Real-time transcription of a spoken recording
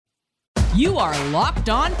You are Locked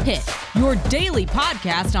On Pitt, your daily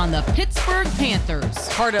podcast on the Pittsburgh Panthers,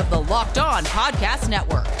 part of the Locked On Podcast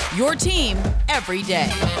Network, your team every day.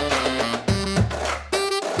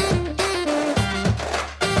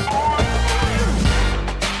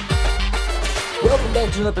 Welcome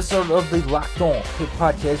back to an episode of the Locked On Pitt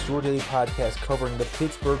Podcast, your daily podcast covering the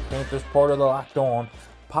Pittsburgh Panthers, part of the Locked On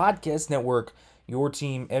Podcast Network, your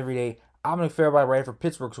team every day. I'm Nick Fairby, writer for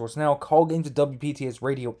Pittsburgh Sports Now, call games at WPTS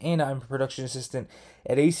Radio, and I'm a production assistant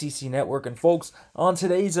at ACC Network. And folks, on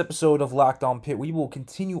today's episode of Locked On Pitt, we will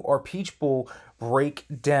continue our Peach Bowl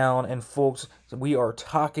breakdown. And folks, we are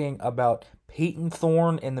talking about Payton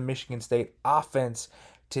Thorne and the Michigan State offense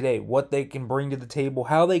today, what they can bring to the table,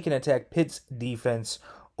 how they can attack Pitt's defense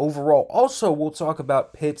overall. Also, we'll talk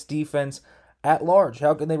about Pitt's defense at large.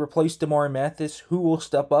 How can they replace Damari Mathis? Who will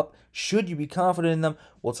step up? Should you be confident in them?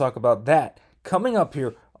 We'll talk about that coming up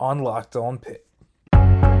here on Locked On Pitt.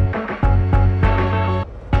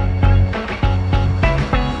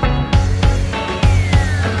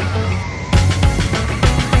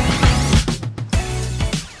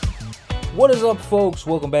 What is up, folks?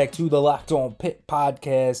 Welcome back to the Locked On Pitt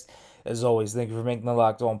podcast. As always, thank you for making the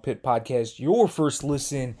Locked On Pitt podcast your first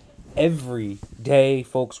listen every day.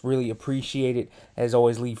 Folks, really appreciate it. As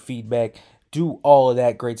always, leave feedback. Do all of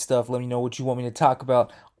that great stuff. Let me know what you want me to talk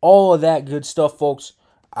about. All of that good stuff, folks.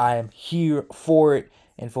 I am here for it.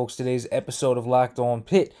 And folks, today's episode of Locked On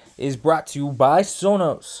Pitt is brought to you by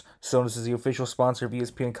Sonos. Sonos is the official sponsor of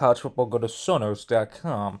ESPN College Football. Go to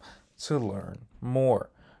Sonos.com to learn more.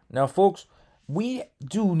 Now, folks, we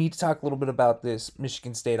do need to talk a little bit about this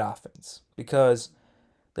Michigan State offense, because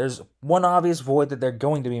there's one obvious void that they're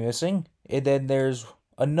going to be missing, and then there's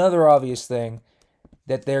another obvious thing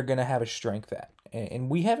that they're going to have a strength at. And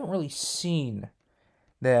we haven't really seen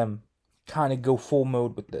them kind of go full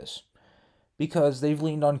mode with this, because they've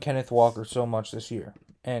leaned on Kenneth Walker so much this year.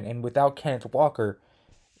 And without Kenneth Walker,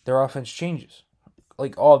 their offense changes.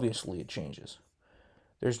 Like, obviously it changes.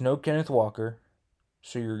 There's no Kenneth Walker,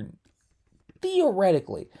 so you're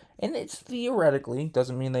theoretically, and it's theoretically,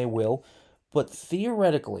 doesn't mean they will, but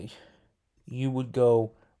theoretically, you would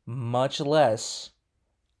go much less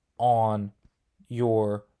on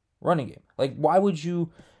your running game. Like, why would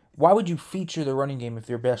you feature the running game if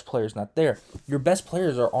your best player's not there? Your best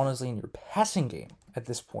players are honestly in your passing game at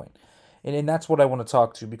this point. And that's what I want to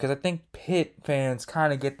talk to, because I think Pitt fans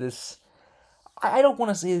kind of get this, I don't want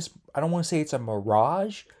to say it's a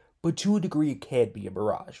mirage, but to a degree it can be a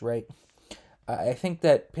mirage, right? I think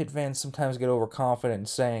that Pitt fans sometimes get overconfident in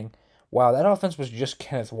saying, wow, that offense was just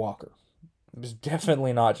Kenneth Walker. It was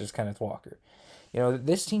definitely not just Kenneth Walker. You know,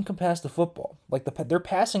 this team can pass the football. Like, their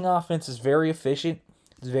passing offense is very efficient,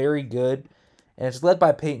 it's very good, and it's led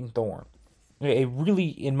by Payton Thorne, a really,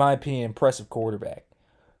 in my opinion, impressive quarterback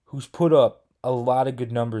who's put up a lot of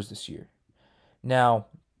good numbers this year. Now,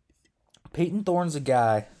 Payton Thorne's a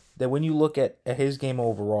guy that when you look at his game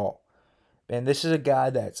overall, and this is a guy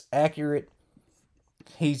that's accurate.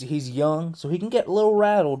 He's young, so he can get a little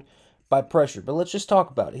rattled by pressure. But let's just talk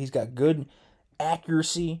about it. He's got good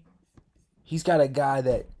accuracy. He's got a guy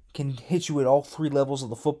that can hit you at all three levels of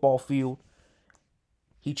the football field.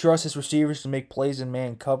 He trusts his receivers to make plays in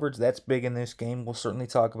man coverage. That's big in this game. We'll certainly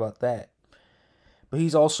talk about that. But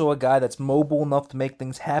he's also a guy that's mobile enough to make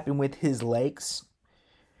things happen with his legs.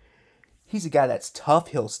 He's a guy that's tough.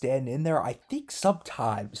 He'll stand in there. I think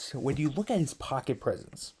sometimes when you look at his pocket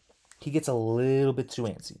presence, he gets a little bit too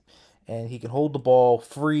antsy. And he can hold the ball,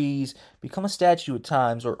 freeze, become a statue at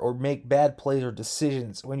times, or make bad plays or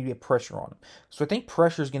decisions when you get pressure on him. So I think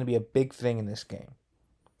pressure is going to be a big thing in this game.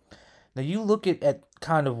 Now you look at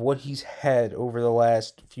kind of what he's had over the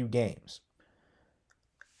last few games.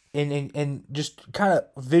 And just kind of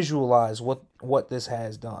visualize what this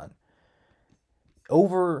has done.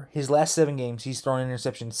 Over his last 7 games, he's thrown an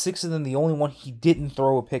interception. 6 of them, the only one he didn't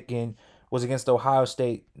throw a pick in was against Ohio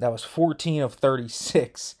State. That was 14 of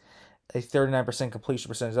 36, a 39% completion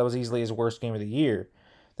percentage. That was easily his worst game of the year.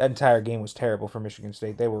 That entire game was terrible for Michigan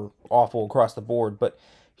State. They were awful across the board, but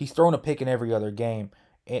he's thrown a pick in every other game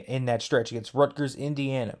in that stretch against Rutgers,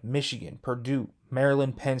 Indiana, Michigan, Purdue,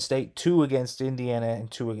 Maryland, Penn State, 2 against Indiana and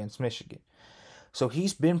 2 against Michigan. So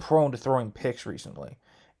he's been prone to throwing picks recently.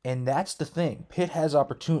 And that's the thing. Pitt is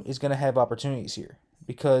going to have opportunities here,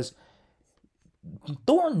 because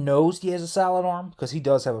Thorne knows he has a solid arm, because he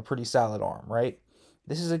does have a pretty solid arm, right?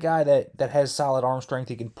 This is a guy that has solid arm strength.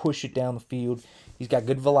 He can push it down the field. He's got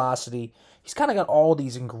good velocity. He's kind of got all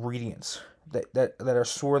these ingredients that are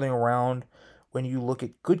swirling around when you look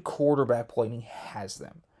at good quarterback play, and he has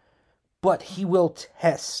them. But he will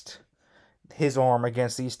test his arm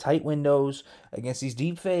against these tight windows, against these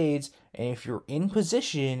deep fades, and if you're in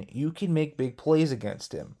position, you can make big plays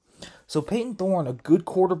against him. So Peyton Thorne, a good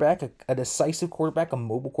quarterback, a decisive quarterback, a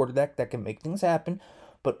mobile quarterback that can make things happen,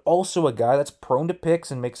 but also a guy that's prone to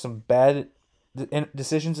picks and make some bad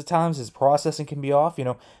decisions at times. His processing can be off.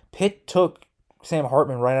 Pitt took Sam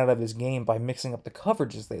Hartman right out of his game by mixing up the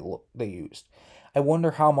coverages they used. I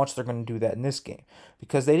wonder how much they're going to do that in this game,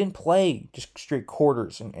 because they didn't play just straight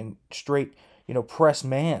quarters and straight, press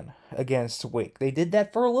man against Wake. They did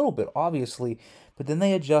that for a little bit, obviously, but then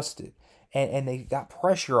they adjusted and they got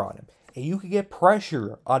pressure on him. And you can get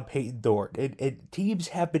pressure on Peyton Thorne. Teams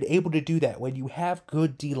have been able to do that when you have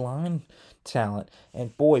good D-line talent.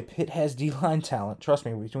 And boy, Pitt has D-line talent. Trust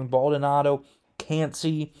me, between Baldonado,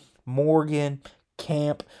 Cansey, Morgan,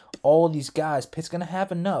 Camp, all of these guys, Pitt's going to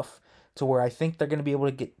have enough to where I think they're going to be able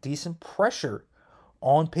to get decent pressure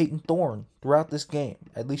on Peyton Thorne throughout this game,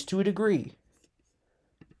 at least to a degree.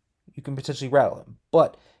 You can potentially rattle him.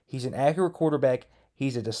 But he's an accurate quarterback.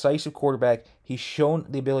 He's a decisive quarterback. He's shown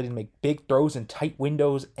the ability to make big throws in tight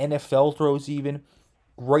windows, NFL throws even,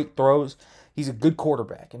 great throws. He's a good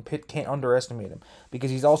quarterback, and Pitt can't underestimate him because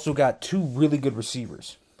he's also got two really good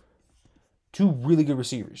receivers.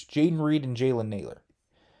 Jaden Reed and Jalen Nailor.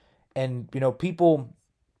 And, people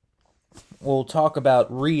will talk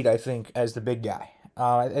about Reed, I think, as the big guy.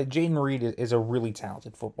 Jaden Reed is a really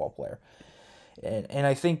talented football player. And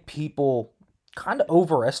I think people kind of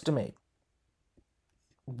overestimate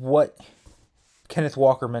what Kenneth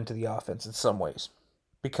Walker meant to the offense in some ways.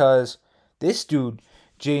 Because this dude,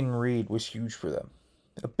 Jaden Reed, was huge for them.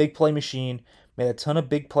 A big play machine, made a ton of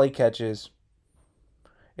big play catches.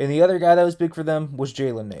 And the other guy that was big for them was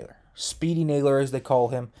Jalen Nailor. Speedy Nailor, as they call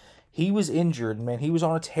him. He was injured, man. He was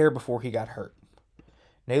on a tear before he got hurt.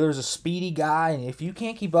 Nailor's a speedy guy, and if you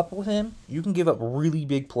can't keep up with him, you can give up really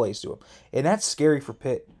big plays to him. And that's scary for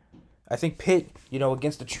Pitt. I think Pitt,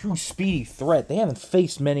 against a true speedy threat, they haven't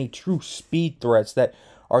faced many true speed threats that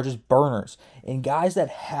are just burners. And guys that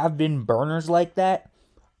have been burners like that,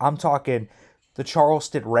 I'm talking the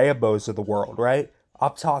Charleston Rambos of the world, right?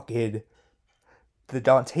 I'm talking the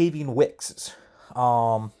Dontavian Wickses.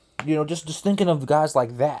 Just thinking of guys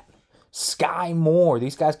like that. Sky Moore.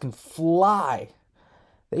 These guys can fly.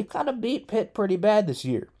 They've kind of beat Pitt pretty bad this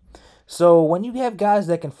year. So when you have guys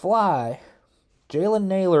that can fly, Jalen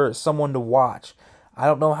Nailor is someone to watch. I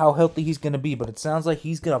don't know how healthy he's going to be, but it sounds like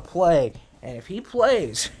he's going to play. And if he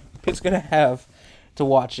plays, Pitt's going to have to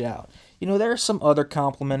watch out. There are some other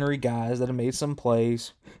complimentary guys that have made some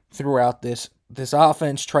plays throughout this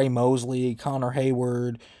offense. Trey Mosley, Connor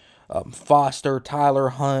Hayward, Foster, Tyler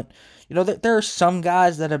Hunt. There are some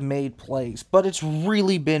guys that have made plays, but it's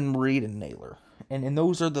really been Reed and Nailor. And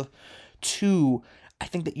those are the two I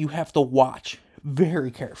think that you have to watch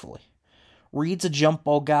very carefully. Reed's a jump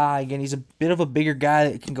ball guy. Again, he's a bit of a bigger guy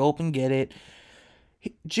that can go up and get it.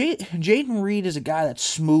 Jaden Reed is a guy that's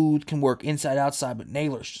smooth, can work inside, outside, but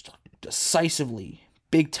Nailor's just decisively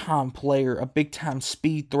big-time player, a big-time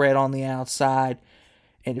speed threat on the outside.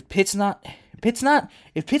 And if Pitt's not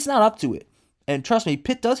up to it, and trust me,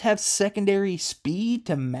 Pitt does have secondary speed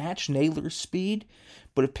to match Nailor's speed,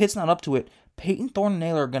 but if Pitt's not up to it, Peyton Thorne and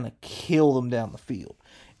Nailor are going to kill them down the field.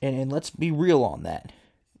 And let's be real on that.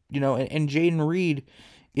 And Jaden Reed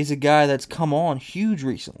is a guy that's come on huge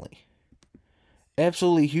recently.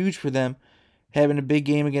 Absolutely huge for them. Having a big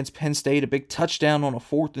game against Penn State, a big touchdown on a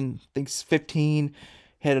 4th and I think 15.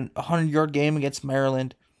 Had a 100-yard game against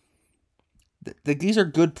Maryland. These are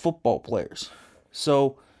good football players.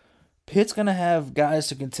 So Pitt's going to have guys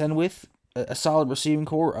to contend with, a solid receiving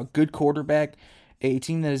core, a good quarterback, a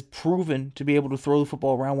team that has proven to be able to throw the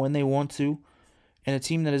football around when they want to, and a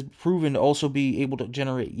team that has proven to also be able to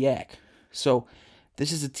generate yak. So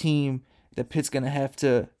this is a team that Pitt's going to have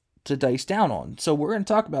to dice down on. So we're going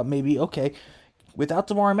to talk about maybe, okay, without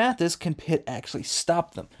Damari Mathis, can Pitt actually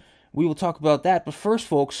stop them? We will talk about that, but first,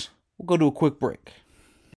 folks, we'll go to a quick break.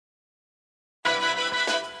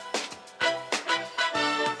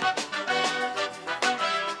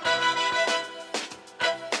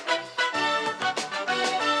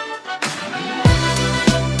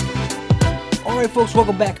 All right, folks,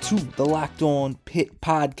 welcome back to the Locked On Pitt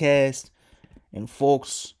podcast. And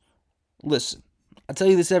folks, listen, I tell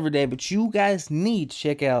you this every day, but you guys need to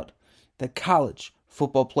check out the College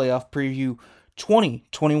Football Playoff Preview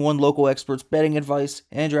 2021 local experts, betting advice,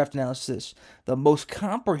 and draft analysis. The most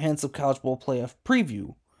comprehensive college football playoff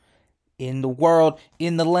preview in the world,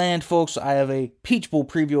 in the land, folks. I have a Peach Bowl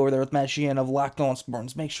preview over there with Matt Sheehan of Locked On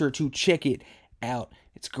Spartans. Make sure to check it out.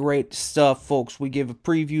 It's great stuff, folks. We give a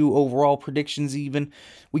preview, overall predictions even.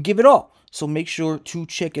 We give it all. So make sure to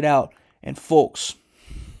check it out And folks,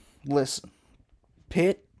 listen,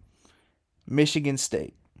 Pitt, Michigan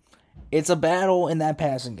State. It's a battle in that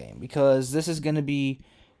passing game because this is going to be,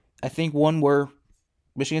 I think, one where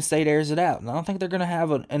Michigan State airs it out. And I don't think they're going to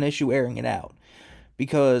have an issue airing it out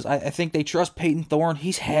because I think they trust Peyton Thorne.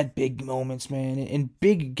 He's had big moments, man, in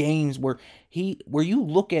big games where you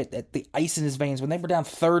look at the ice in his veins when they were down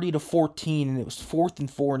 30-14 and it was 4th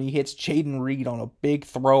and 4 and he hits Jaden Reed on a big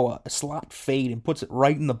throw, a slot fade, and puts it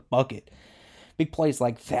right in the bucket. Big plays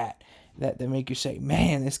like that make you say,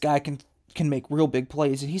 man, this guy can make real big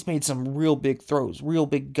plays, and he's made some real big throws, real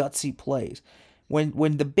big gutsy plays.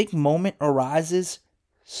 When the big moment arises,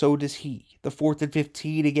 so does he. The 4th and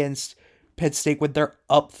 15 against Penn State when they're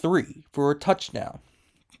up 3 for a touchdown.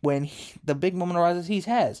 When the big moment arises, he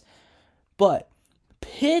has. But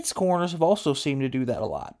Pitt's corners have also seemed to do that a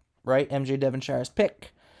lot, right? MJ Devonshire's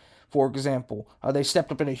pick, for example. They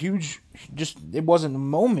stepped up in a huge, it wasn't a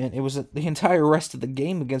moment, it was the entire rest of the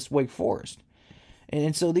game against Wake Forest.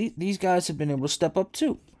 And so these guys have been able to step up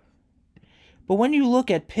too. But when you look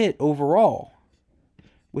at Pitt overall,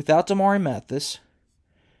 without Damari Mathis,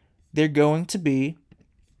 they're going to be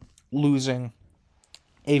losing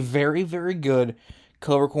a very, very good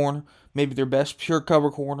cover corner, maybe their best pure cover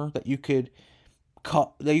corner that you could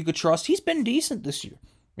trust. He's been decent this year.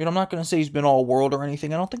 I'm not going to say he's been all world or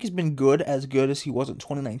anything. I don't think he's been good as he was in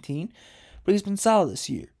 2019, but he's been solid this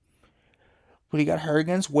year. But he got hurt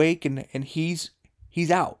against Wake, and he's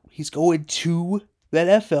out. He's going to the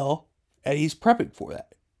NFL, and he's prepping for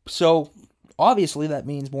that. So, obviously, that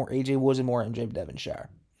means more A.J. Woods and more MJ Devonshire.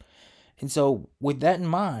 And so, with that in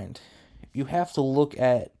mind, you have to look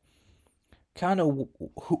at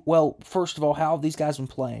first of all, how have these guys been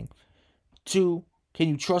playing? 2, can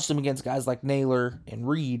you trust them against guys like Naylor and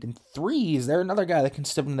Reed? And 3, is there another guy that can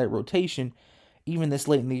step into that rotation, even this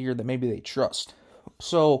late in the year, that maybe they trust?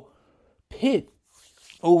 So, Pitt,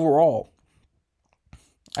 overall,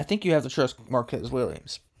 I think you have to trust Marquez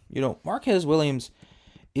Williams. Marquez Williams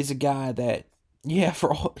is a guy that,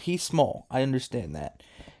 he's small. I understand that.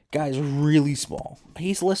 Guy's really small.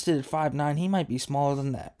 He's listed at 5'9". He might be smaller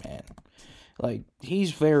than that, man.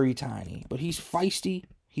 He's very tiny, but he's feisty.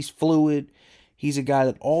 He's fluid. He's a guy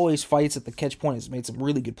that always fights at the catch point. Has made some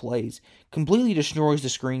really good plays. Completely destroys the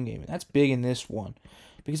screen game, and that's big in this one.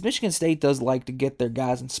 Because Michigan State does like to get their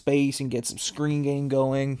guys in space and get some screen game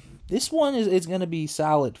going. This one is going to be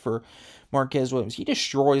solid for Marquez Williams. He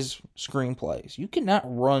destroys screen plays. You cannot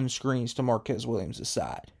run screens to Marquez Williams'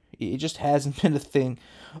 side. It just hasn't been a thing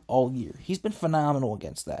all year. He's been phenomenal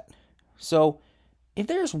against that. So, if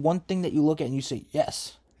there's one thing that you look at and you say,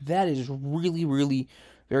 yes, that is really, really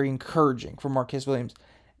very encouraging for Marquez Williams,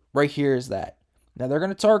 right here is that. Now, they're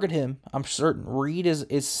going to target him. I'm certain. Reed is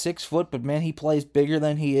 6 foot, but man, he plays bigger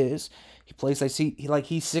than he is. He plays like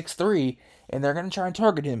he's 6'3", and they're going to try and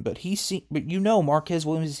target him. But Marquez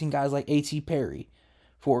Williams has seen guys like A.T. Perry,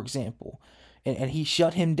 for example, and he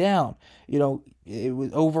shut him down. It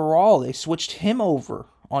was overall they switched him over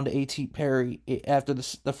onto A.T. Perry after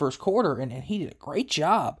the first quarter, and he did a great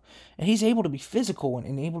job. And he's able to be physical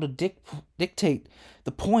and able to dictate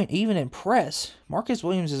the point, even in press. Marquez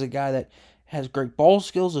Williams is a guy that has great ball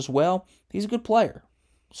skills as well. He's a good player.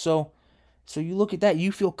 So you look at that,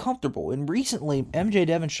 you feel comfortable. And recently, MJ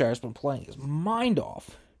Devonshire has been playing his mind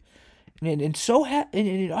off. I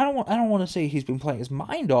don't want to say he's been playing his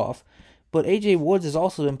mind off, but A.J. Woods has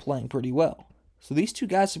also been playing pretty well. So these two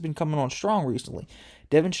guys have been coming on strong recently.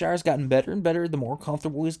 Devonshire's gotten better and better the more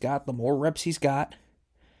comfortable he's got, the more reps he's got.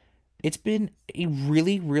 It's been a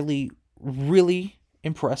really, really, really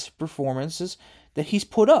impressive performances that he's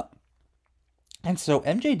put up. And so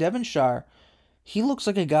MJ Devonshire, he looks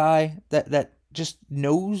like a guy that just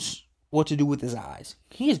knows what to do with his eyes.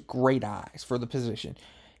 He has great eyes for the position.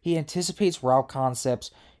 He anticipates route concepts.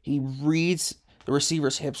 He reads the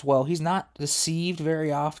receiver's hips well. He's not deceived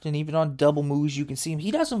very often. Even on double moves, you can see him. He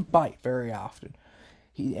doesn't bite very often.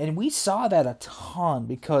 And we saw that a ton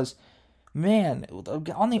because, man,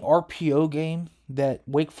 on the RPO game that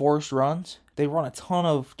Wake Forest runs, they run a ton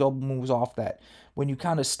of double moves off that. When you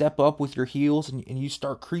kind of step up with your heels and you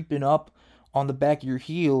start creeping up on the back of your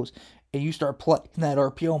heels and you start playing that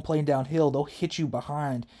RPO and playing downhill, they'll hit you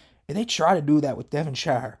behind. And they try to do that with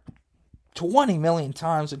Devonshire 20 million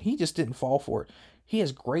times, and he just didn't fall for it. He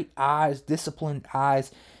has great eyes, disciplined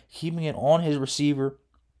eyes, keeping it on his receiver.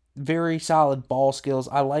 Very solid ball skills.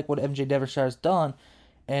 I like what MJ Devonshire's done.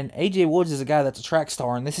 And A.J. Woods is a guy that's a track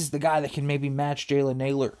star, and this is the guy that can maybe match Jalen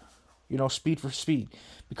Naylor, speed for speed,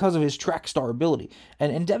 because of his track star ability.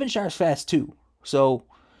 And Devonshire's fast too. So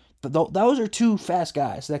those are two fast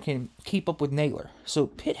guys that can keep up with Naylor. So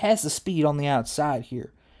Pitt has the speed on the outside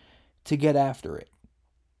here to get after it.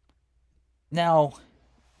 Now,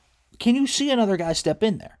 can you see another guy step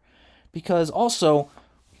in there? Because also,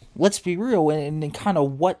 let's be real, and kind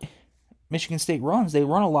of what Michigan State runs, they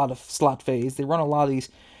run a lot of slot phase. They run a lot of these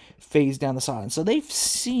phase down the side. And so they've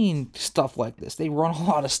seen stuff like this. They run a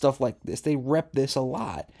lot of stuff like this. They rep this a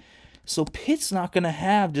lot. So Pitt's not going to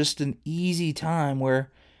have just an easy time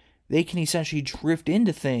where they can essentially drift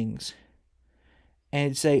into things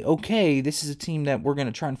and say, okay, this is a team that we're going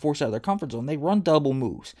to try and force out of their comfort zone. They run double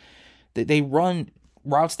moves. They run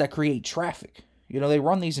routes that create traffic. They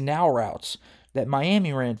run these now routes that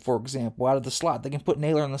Miami ran, for example, out of the slot. They can put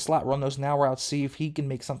Naylor in the slot, run those now routes, see if he can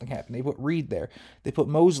make something happen. They put Reed there. They put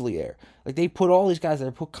Mosley there. Like, they put all these guys there.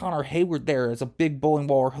 They put Connor Hayward there as a big bowling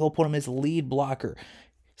ball, or he'll put him as lead blocker.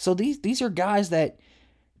 So these are guys that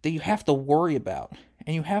you have to worry about.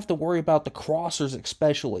 And you have to worry about the crossers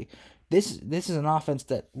especially. This is an offense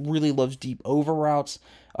that really loves deep over routes.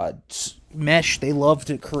 Mesh, they love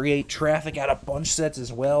to create traffic out of bunch sets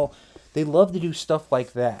as well. They love to do stuff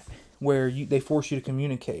like that, where they force you to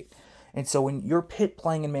communicate. And so when you're Pitt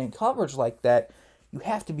playing in man coverage like that, you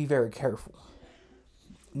have to be very careful.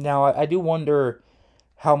 Now, I do wonder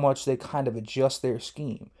how much they kind of adjust their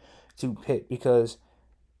scheme to Pitt, because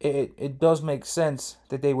it does make sense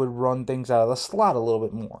that they would run things out of the slot a little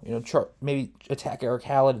bit more. Maybe attack Eric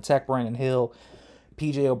Hallett, attack Brandon Hill,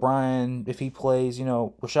 P.J. O'Brien if he plays,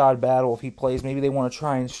 Rashad Battle if he plays. Maybe they want to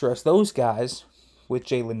try and stress those guys with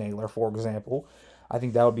Jalen Naylor, for example. I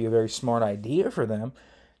think that would be a very smart idea for them.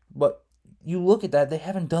 But you look at that, they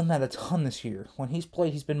haven't done that a ton this year. When he's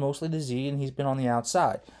played, he's been mostly the Z, and he's been on the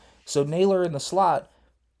outside. So Naylor in the slot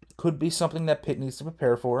could be something that Pitt needs to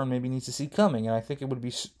prepare for and maybe needs to see coming. And I think it would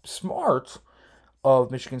be smart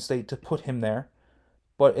of Michigan State to put him there,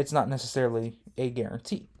 but it's not necessarily a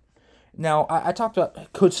guarantee. Now, I talked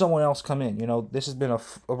about, could someone else come in? This has been a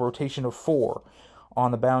rotation of 4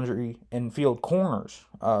 on the boundary and field corners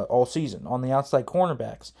all season. On the outside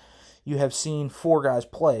cornerbacks, you have seen 4 guys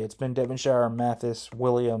play. It's been Devonshire, Mathis,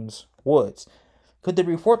 Williams, Woods. Could there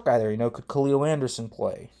be a 4th guy there? Could Khalil Anderson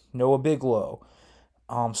play? Noah Bigelow?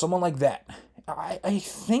 Someone like that. I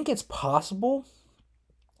think it's possible,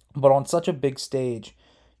 but on such a big stage,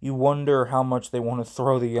 you wonder how much they want to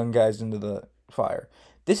throw the young guys into the fire.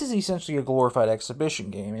 This is essentially a glorified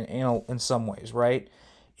exhibition game in some ways, right?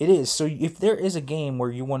 It is. So if there is a game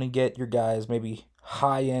where you want to get your guys maybe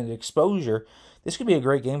high-end exposure, this could be a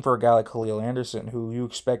great game for a guy like Khalil Anderson, who you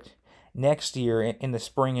expect next year in the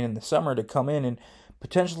spring and in the summer to come in and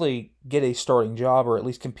potentially get a starting job, or at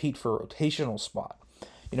least compete for a rotational spot.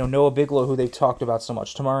 Noah Bigelow, who they've talked about so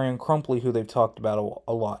much, Tamarian Crumpley, who they've talked about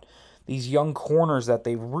a lot. These young corners that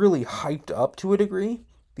they've really hyped up to a degree,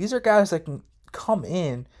 these are guys that can come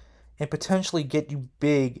in and potentially get you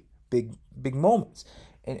big moments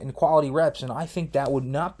and quality reps, and I think that would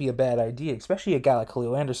not be a bad idea, especially a guy like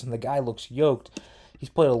Khalil Anderson. The guy looks yoked. He's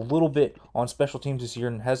played a little bit on special teams this year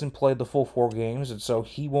and hasn't played the full 4 games, and so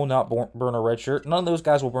he will not burn a red shirt. None of those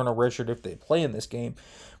guys will burn a red shirt if they play in this game,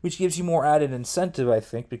 which gives you more added incentive, I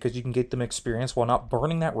think, because you can get them experience while not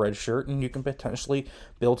burning that red shirt, and you can potentially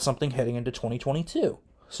build something heading into 2022.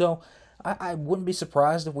 So I wouldn't be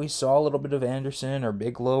surprised if we saw a little bit of Anderson or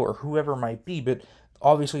Bigelow or whoever it might be, but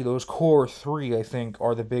obviously those core 3, I think,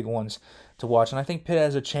 are the big ones to watch, and I think Pitt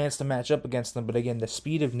has a chance to match up against them, but again, the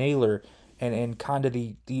speed of Naylor and kind of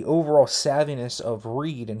the overall savviness of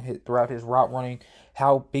Reed and throughout his route running,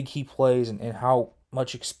 how big he plays and how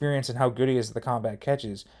much experience and how good he is at the combat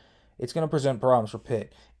catches, it's going to present problems for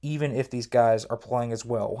Pitt, even if these guys are playing as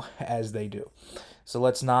well as they do. So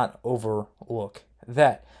let's not overlook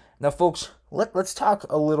that. Now, folks, let's talk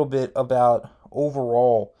a little bit about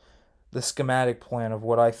overall the schematic plan of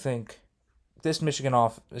what I think this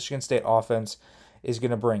Michigan State offense is going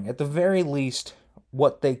to bring. At the very least,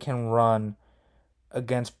 what they can run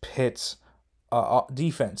against Pitt's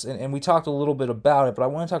defense. And we talked a little bit about it, but I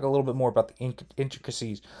want to talk a little bit more about the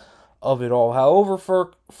intricacies of it all. However,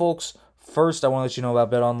 folks, first I want to let you know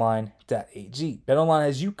about BetOnline.ag. BetOnline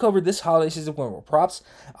has you covered this holiday season with more props,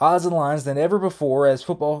 odds, and lines than ever before as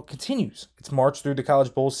football continues its march through the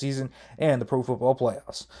College Bowl season and the Pro Football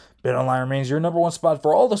Playoffs. BetOnline remains your number one spot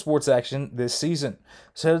for all the sports action this season.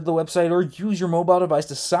 So head to the website or use your mobile device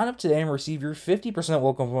to sign up today and receive your 50%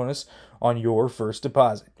 welcome bonus on your first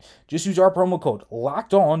deposit. Just use our promo code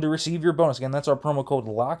LOCKEDON to receive your bonus. Again, that's our promo code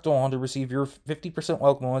LOCKEDON to receive your 50%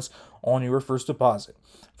 welcome bonus on your first deposit.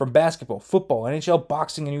 From basketball, football, NHL,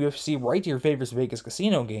 boxing, and UFC, right to your favorite Vegas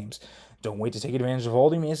casino games. Don't wait to take advantage of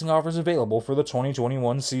all the amazing offers available for the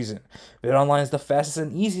 2021 season. BetOnline is the fastest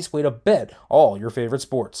and easiest way to bet all your favorite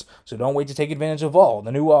sports, so don't wait to take advantage of all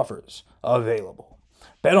the new offers available.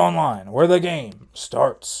 Bet Online, where the game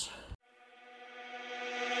starts.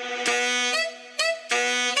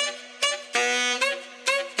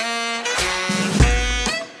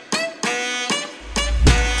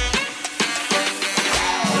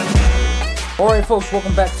 Alright folks,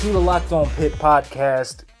 welcome back to the Locked On Pitt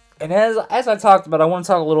podcast. And as I talked about, I want to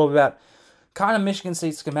talk a little bit about kind of Michigan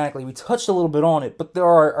State schematically. We touched a little bit on it, but there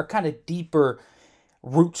are kind of deeper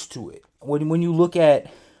roots to it. When you look at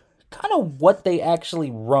kind of what they actually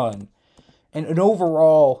run and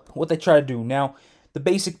overall what they try to do. Now, the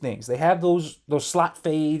basic things. They have those slot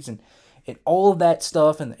fades and all of that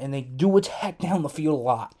stuff, and they do attack down the field a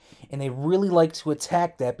lot. And they really like to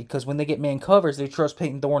attack that because when they get man covers, they trust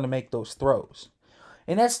Peyton Thorne to make those throws.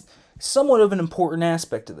 And that's somewhat of an important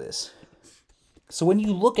aspect of this. So when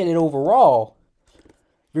you look at it overall,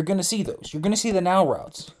 you're going to see those. You're going to see the now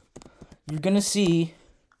routes. You're going to see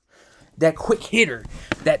that quick hitter,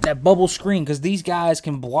 that bubble screen, because these guys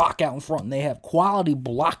can block out in front, and they have quality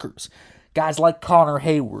blockers. Guys like Connor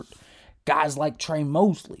Hayward, guys like Trey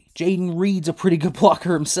Mosley. Jaden Reed's a pretty good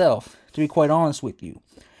blocker himself, to be quite honest with you.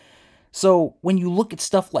 So when you look at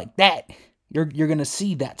stuff like that, you're going to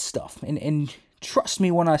see that stuff. And trust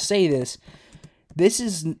me when I say this,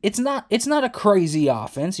 it's not a crazy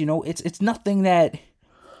offense, it's nothing that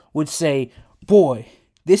would say, boy,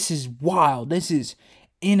 this is wild, this is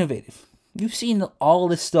innovative. You've seen all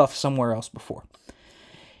this stuff somewhere else before.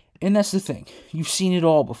 And that's the thing. You've seen it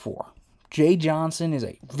all before. Jay Johnson is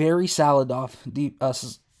a very solid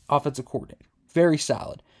offensive coordinator. Very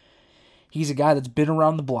solid. He's a guy that's been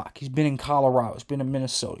around the block. He's been in Colorado. He's been in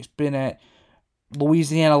Minnesota. He's been at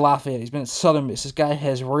Louisiana Lafayette. He's been at Southern Miss. This guy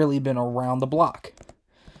has really been around the block.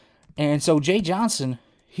 And so Jay Johnson,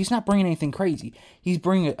 he's not bringing anything crazy. He's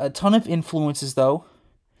bringing a ton of influences, though.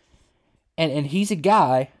 And he's a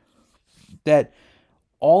guy that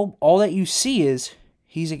all that you see is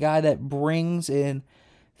he's a guy that brings in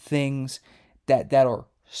things that are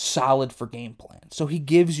solid for game plan. So he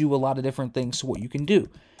gives you a lot of different things to what you can do.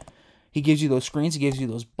 He gives you those screens. He gives you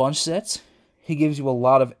those bunch sets. He gives you a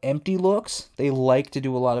lot of empty looks. They like to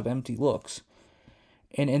do a lot of empty looks.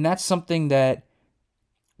 And that's something that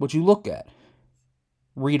what you look at.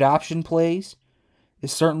 Read option plays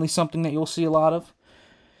is certainly something that you'll see a lot of.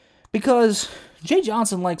 Because Jay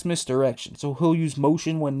Johnson likes misdirection, so he'll use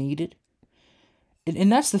motion when needed. And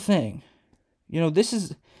that's the thing. This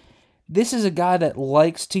is a guy that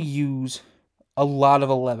likes to use a lot of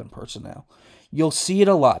 11 personnel. You'll see it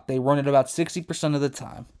a lot. They run it about 60% of the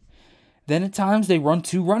time. Then at times they run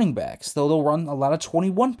 2 running backs, though they'll run a lot of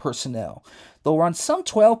 21 personnel. They'll run some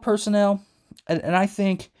 12 personnel, and I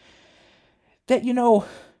think that,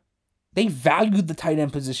 they valued the tight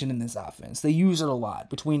end position in this offense. They use it a lot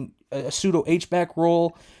between a pseudo H-back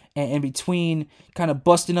role and between kind of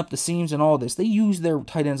busting up the seams and all this. They use their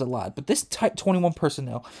tight ends a lot. But this tight 21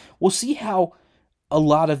 personnel, we'll see how a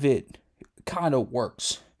lot of it kind of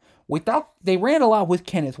works. They ran a lot with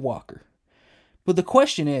Kenneth Walker. But the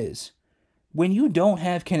question is, when you don't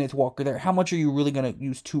have Kenneth Walker there, how much are you really going to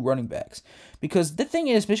use 2 running backs? Because the thing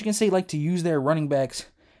is, Michigan State like to use their running backs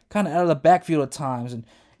kind of out of the backfield at times,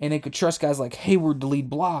 and they could trust guys like Hayward to lead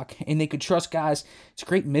block, and they could trust guys to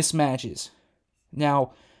create mismatches.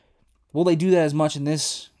 Now, will they do that as much in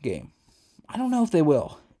this game? I don't know if they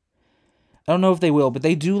will. But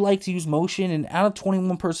they do like to use motion, and out of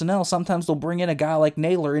 21 personnel, sometimes they'll bring in a guy like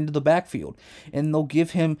Naylor into the backfield, and they'll give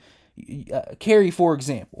him carry, for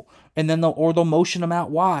example, and then they'll motion him out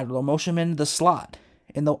wide, or they'll motion him into the slot,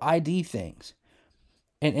 and they'll ID things,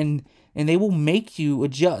 and they will make you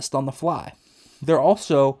adjust on the fly. They're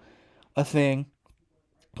also a thing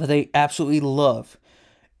that they absolutely love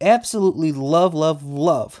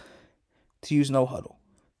to use no huddle.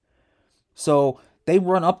 So they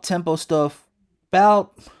run up-tempo stuff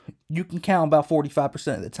you can count about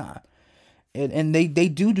 45% of the time. And they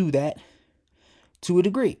do that to a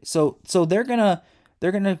degree. So they're gonna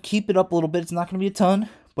keep it up a little bit. It's not gonna be a ton,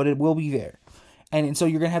 but it will be there. And so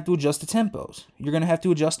you're going to have to adjust the tempos. You're going to have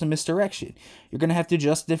to adjust to misdirection. You're going to have to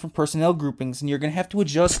adjust to different personnel groupings. And you're going to have to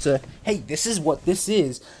adjust to, hey, this is what this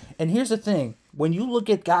is. And here's the thing. When you look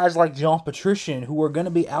at guys like John Patrician, who are going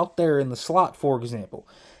to be out there in the slot, for example,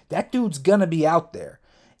 that dude's going to be out there.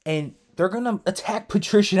 And they're going to attack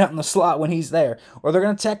Patrician out in the slot when he's there. Or they're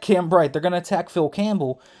going to attack Cam Bright. They're going to attack Phil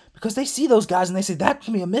Campbell. Because they see those guys and they say, that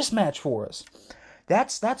can be a mismatch for us.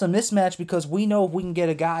 That's a mismatch because we know if we can get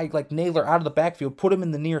a guy like Naylor out of the backfield, put him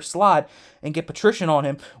in the near slot, and get Patrician on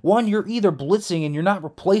him, one, you're either blitzing and you're not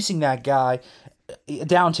replacing that guy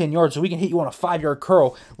down 10 yards, so we can hit you on a 5-yard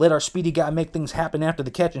curl, let our speedy guy make things happen after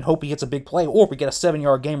the catch and hope he gets a big play, or we get a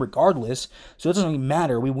 7-yard game regardless, so it doesn't even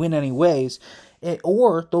matter. We win anyways.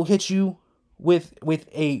 or they'll hit you with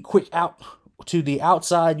a quick out to the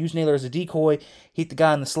outside, use Naylor as a decoy, hit the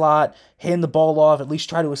guy in the slot, hand the ball off, at least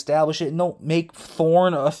try to establish it, and don't make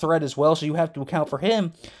Thorne a threat as well, so you have to account for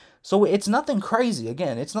him. So it's nothing crazy.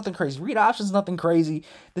 Again, it's nothing crazy. Read option's nothing crazy.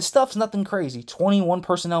 The stuff's nothing crazy. 21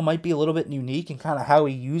 personnel might be a little bit unique in kind of how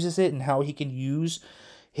he uses it and how he can use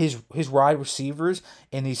his wide receivers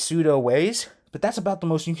in these pseudo ways. But that's about the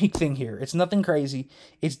most unique thing here. It's nothing crazy.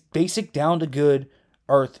 It's basic down to good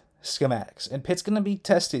earth schematics. And Pitt's going to be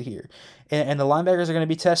tested here. And the linebackers are going to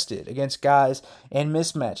be tested against guys and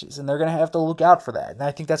mismatches. And they're going to have to look out for that. And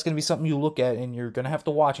I think that's going to be something you look at and you're going to have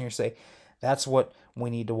to watch and you say, that's what we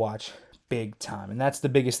need to watch big time. And that's the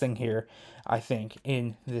biggest thing here, I think,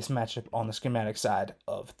 in this matchup on the schematic side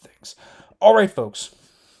of things. All right, folks.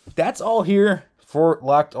 That's all here for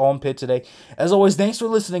Locked On Pitt today. As always, thanks for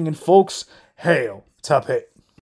listening. And, folks, hail to Pitt.